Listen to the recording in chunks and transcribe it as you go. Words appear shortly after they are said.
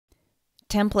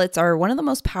Templates are one of the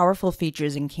most powerful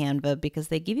features in Canva because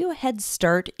they give you a head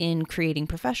start in creating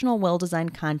professional,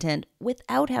 well-designed content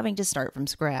without having to start from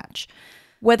scratch.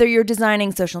 Whether you're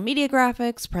designing social media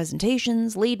graphics,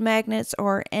 presentations, lead magnets,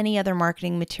 or any other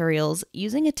marketing materials,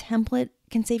 using a template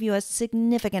can save you a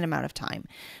significant amount of time.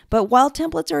 But while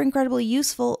templates are incredibly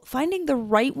useful, finding the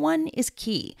right one is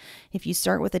key. If you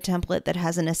start with a template that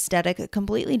has an aesthetic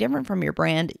completely different from your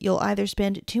brand, you'll either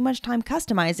spend too much time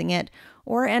customizing it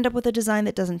or end up with a design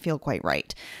that doesn't feel quite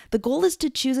right. The goal is to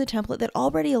choose a template that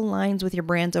already aligns with your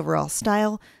brand's overall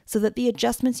style so that the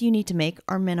adjustments you need to make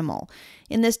are minimal.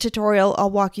 In this tutorial, I'll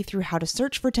walk you through how to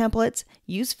search for templates,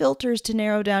 use filters to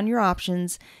narrow down your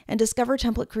options, and discover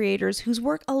template creators whose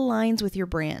work aligns with your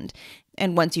brand.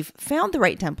 And once you've found the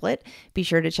right template, be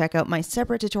sure to check out my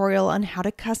separate tutorial on how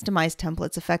to customize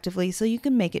templates effectively so you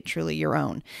can make it truly your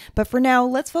own. But for now,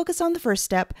 let's focus on the first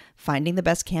step, finding the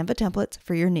best Canva templates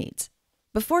for your needs.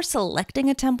 Before selecting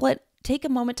a template, take a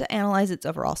moment to analyze its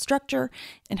overall structure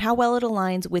and how well it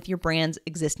aligns with your brand's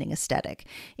existing aesthetic.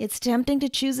 It's tempting to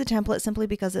choose a template simply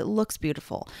because it looks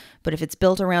beautiful, but if it's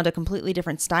built around a completely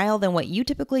different style than what you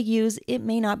typically use, it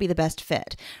may not be the best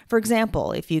fit. For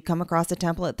example, if you come across a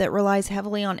template that relies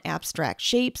heavily on abstract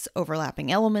shapes,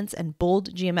 overlapping elements, and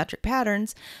bold geometric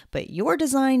patterns, but your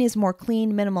design is more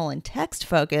clean, minimal, and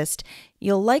text-focused,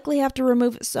 you'll likely have to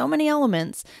remove so many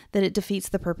elements that it defeats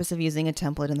the purpose of using a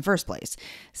template in the first place.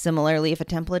 Similarly, if a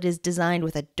template is designed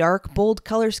with a dark, bold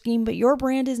color scheme, but your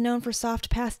brand is known for soft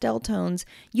pastel tones,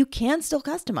 you can still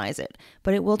customize it,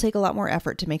 but it will take a lot more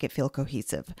effort to make it feel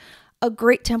cohesive. A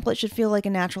great template should feel like a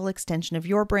natural extension of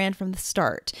your brand from the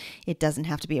start. It doesn't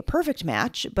have to be a perfect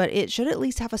match, but it should at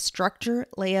least have a structure,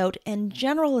 layout, and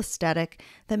general aesthetic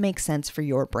that makes sense for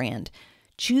your brand.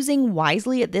 Choosing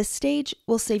wisely at this stage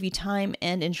will save you time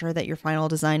and ensure that your final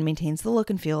design maintains the look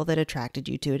and feel that attracted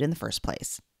you to it in the first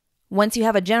place. Once you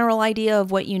have a general idea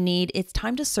of what you need, it's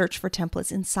time to search for templates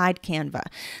inside Canva.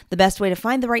 The best way to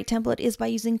find the right template is by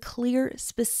using clear,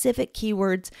 specific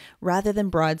keywords rather than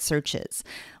broad searches.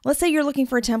 Let's say you're looking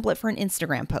for a template for an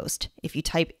Instagram post. If you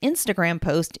type Instagram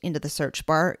post into the search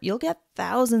bar, you'll get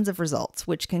thousands of results,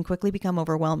 which can quickly become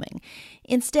overwhelming.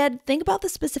 Instead, think about the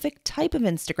specific type of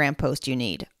Instagram post you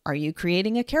need. Are you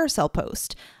creating a carousel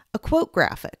post? A quote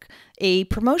graphic, a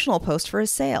promotional post for a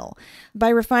sale? By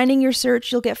refining your search,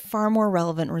 you'll get far more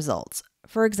relevant results.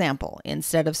 For example,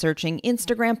 instead of searching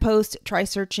Instagram post, try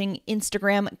searching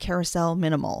Instagram carousel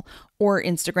minimal or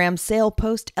Instagram sale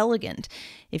post elegant.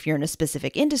 If you're in a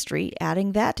specific industry,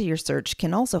 adding that to your search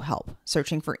can also help.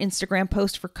 Searching for Instagram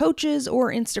post for coaches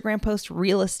or Instagram post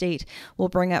real estate will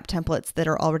bring up templates that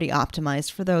are already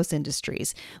optimized for those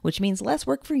industries, which means less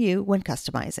work for you when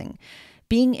customizing.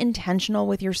 Being intentional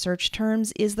with your search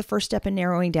terms is the first step in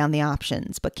narrowing down the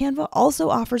options, but Canva also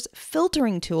offers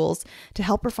filtering tools to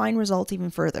help refine results even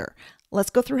further. Let's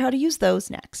go through how to use those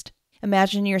next.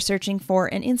 Imagine you're searching for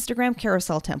an Instagram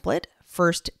carousel template.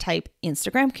 First, type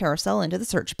Instagram carousel into the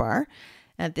search bar.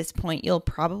 At this point, you'll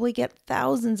probably get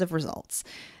thousands of results.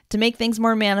 To make things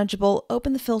more manageable,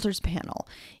 open the filters panel.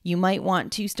 You might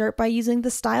want to start by using the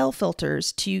style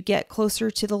filters to get closer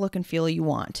to the look and feel you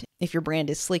want. If your brand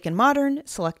is sleek and modern,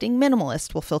 selecting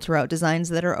minimalist will filter out designs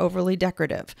that are overly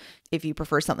decorative. If you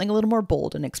prefer something a little more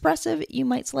bold and expressive, you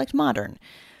might select modern.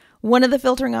 One of the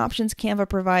filtering options Canva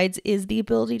provides is the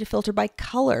ability to filter by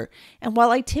color. And while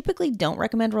I typically don't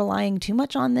recommend relying too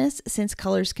much on this since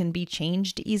colors can be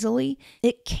changed easily,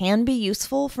 it can be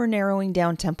useful for narrowing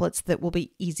down templates that will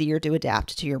be easier to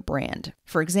adapt to your brand.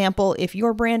 For example, if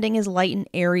your branding is light and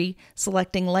airy,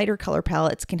 selecting lighter color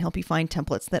palettes can help you find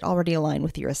templates that already align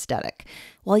with your aesthetic.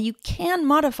 While you can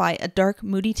modify a dark,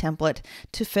 moody template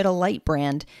to fit a light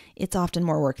brand, it's often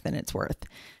more work than it's worth.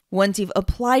 Once you've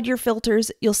applied your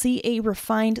filters, you'll see a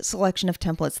refined selection of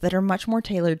templates that are much more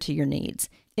tailored to your needs.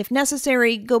 If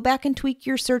necessary, go back and tweak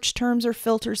your search terms or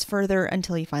filters further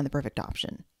until you find the perfect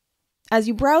option. As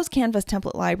you browse Canva's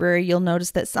template library, you'll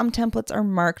notice that some templates are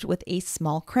marked with a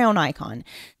small crown icon.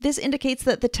 This indicates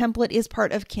that the template is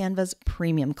part of Canva's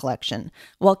premium collection.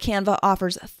 While Canva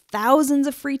offers thousands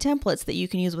of free templates that you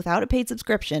can use without a paid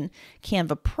subscription,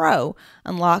 Canva Pro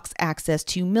unlocks access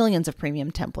to millions of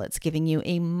premium templates, giving you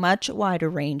a much wider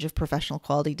range of professional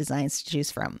quality designs to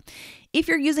choose from. If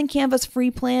you're using Canva's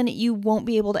free plan, you won't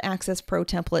be able to access Pro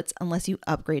templates unless you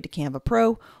upgrade to Canva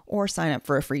Pro or sign up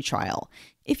for a free trial.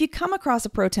 If you come across a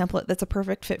Pro template that's a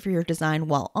perfect fit for your design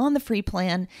while on the free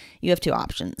plan, you have two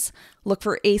options. Look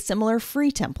for a similar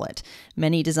free template.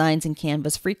 Many designs in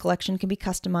Canva's free collection can be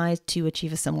customized to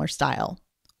achieve a similar style.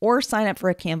 or sign up for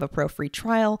a Canva Pro free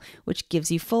trial, which gives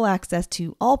you full access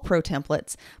to all Pro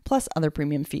templates, plus other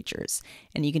premium features.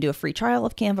 And you can do a free trial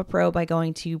of Canva Pro by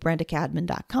going to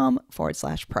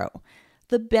brendacadman.com/pro.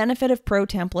 The benefit of Pro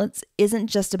templates isn't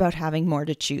just about having more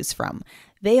to choose from.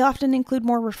 They often include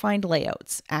more refined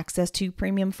layouts, access to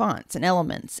premium fonts and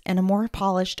elements, and a more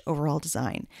polished overall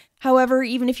design. However,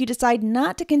 even if you decide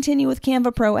not to continue with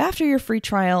Canva Pro after your free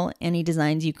trial, any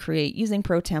designs you create using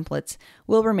Pro templates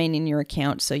will remain in your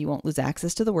account, so you won't lose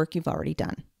access to the work you've already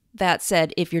done. That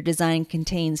said, if your design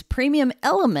contains premium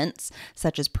elements,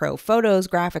 such as Pro photos,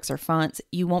 graphics, or fonts,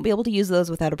 you won't be able to use those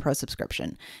without a Pro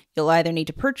subscription. You'll either need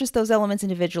to purchase those elements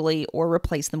individually or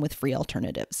replace them with free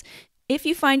alternatives. If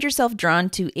you find yourself drawn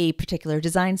to a particular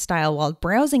design style while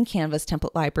browsing Canva's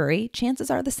template library,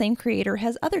 chances are the same creator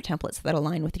has other templates that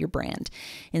align with your brand.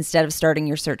 Instead of starting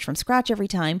your search from scratch every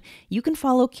time, you can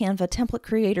follow Canva template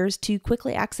creators to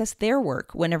quickly access their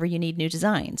work whenever you need new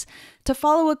designs. To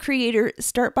follow a creator,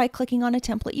 start by clicking on a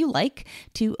template you like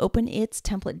to open its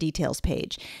template details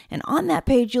page. And on that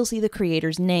page, you'll see the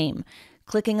creator's name.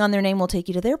 Clicking on their name will take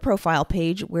you to their profile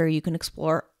page where you can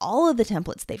explore all of the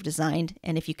templates they've designed,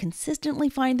 and if you consistently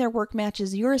find their work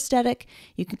matches your aesthetic,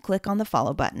 you can click on the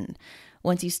follow button.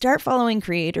 Once you start following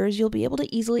creators, you'll be able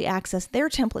to easily access their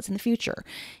templates in the future.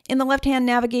 In the left-hand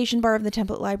navigation bar of the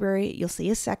template library, you'll see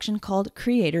a section called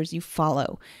Creators You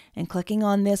Follow, and clicking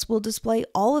on this will display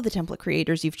all of the template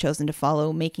creators you've chosen to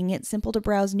follow, making it simple to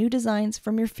browse new designs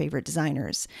from your favorite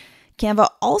designers. Canva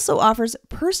also offers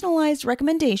personalized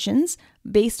recommendations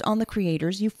based on the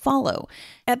creators you follow.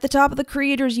 At the top of the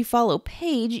Creators You Follow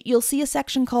page, you'll see a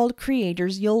section called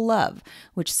Creators You'll Love,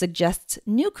 which suggests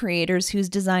new creators whose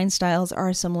design styles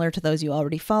are similar to those you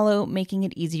already follow, making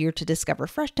it easier to discover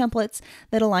fresh templates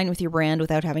that align with your brand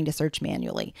without having to search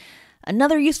manually.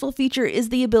 Another useful feature is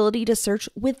the ability to search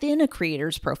within a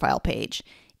creator's profile page.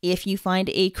 If you find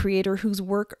a creator whose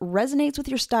work resonates with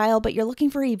your style, but you're looking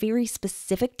for a very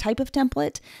specific type of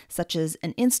template, such as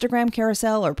an Instagram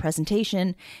carousel or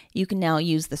presentation, you can now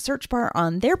use the search bar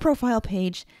on their profile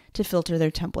page to filter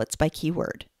their templates by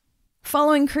keyword.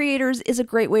 Following creators is a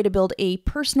great way to build a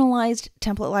personalized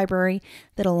template library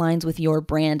that aligns with your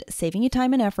brand, saving you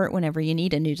time and effort whenever you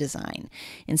need a new design.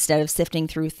 Instead of sifting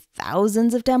through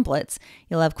thousands of templates,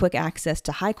 you'll have quick access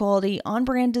to high-quality,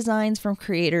 on-brand designs from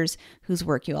creators whose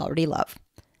work you already love.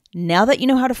 Now that you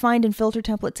know how to find and filter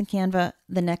templates in Canva,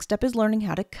 the next step is learning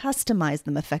how to customize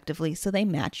them effectively so they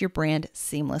match your brand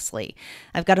seamlessly.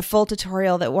 I've got a full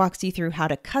tutorial that walks you through how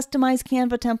to customize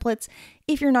Canva templates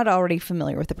if you're not already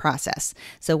familiar with the process.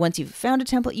 So once you've found a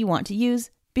template you want to use,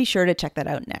 be sure to check that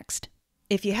out next.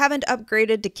 If you haven't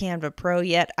upgraded to Canva Pro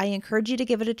yet, I encourage you to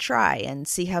give it a try and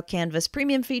see how Canva's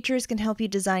premium features can help you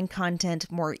design content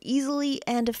more easily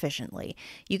and efficiently.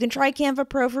 You can try Canva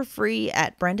Pro for free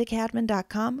at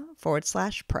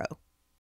brendacadman.com/pro.